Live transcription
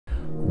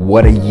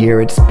What a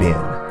year it's been.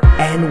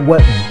 And what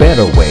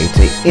better way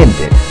to end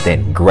it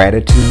than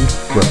gratitude,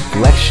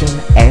 reflection,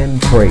 and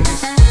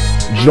praise.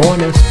 Join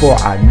us for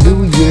our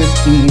New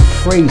Year's Eve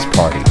praise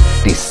party,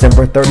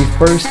 December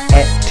 31st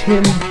at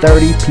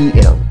 10:30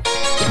 p.m.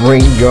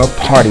 Bring your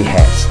party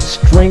hats,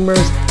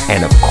 streamers,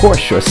 and of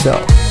course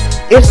yourself.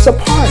 It's a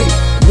party.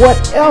 What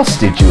else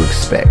did you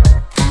expect?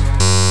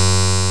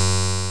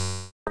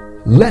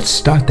 Let's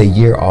start the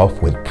year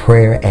off with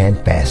prayer and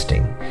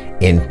fasting.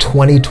 In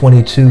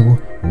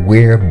 2022,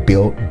 we're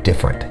built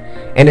different.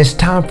 And it's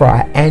time for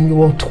our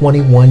annual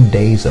 21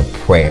 days of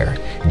prayer,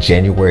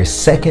 January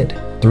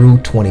 2nd through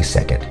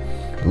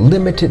 22nd.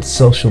 Limited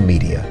social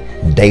media,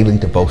 daily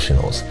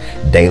devotionals,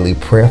 daily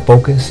prayer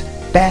focus,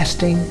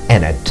 fasting,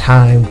 and a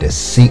time to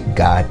seek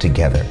God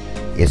together.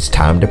 It's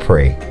time to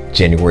pray,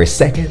 January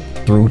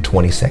 2nd through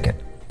 22nd.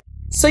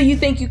 So you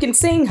think you can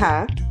sing,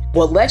 huh?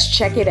 Well, let's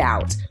check it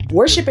out.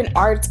 Worship and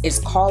Arts is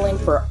calling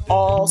for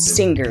all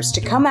singers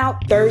to come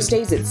out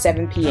Thursdays at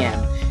 7 p.m.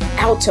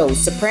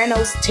 Altos,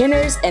 sopranos,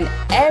 tenors, and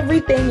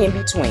everything in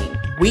between.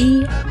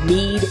 We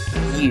need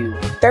you.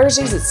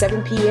 Thursdays at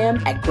 7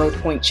 p.m. at Growth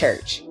Point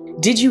Church.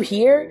 Did you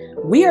hear?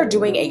 We are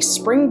doing a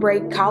spring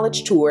break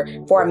college tour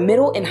for our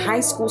middle and high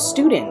school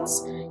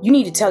students. You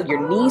need to tell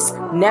your niece,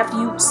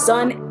 nephew,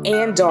 son,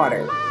 and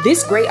daughter.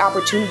 This great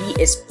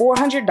opportunity is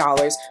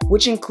 $400,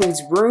 which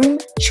includes room,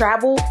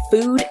 travel,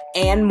 food,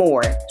 and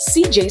more.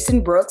 See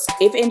Jason Brooks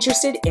if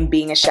interested in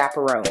being a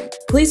chaperone.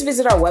 Please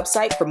visit our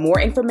website for more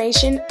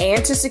information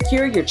and to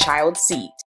secure your child's seat.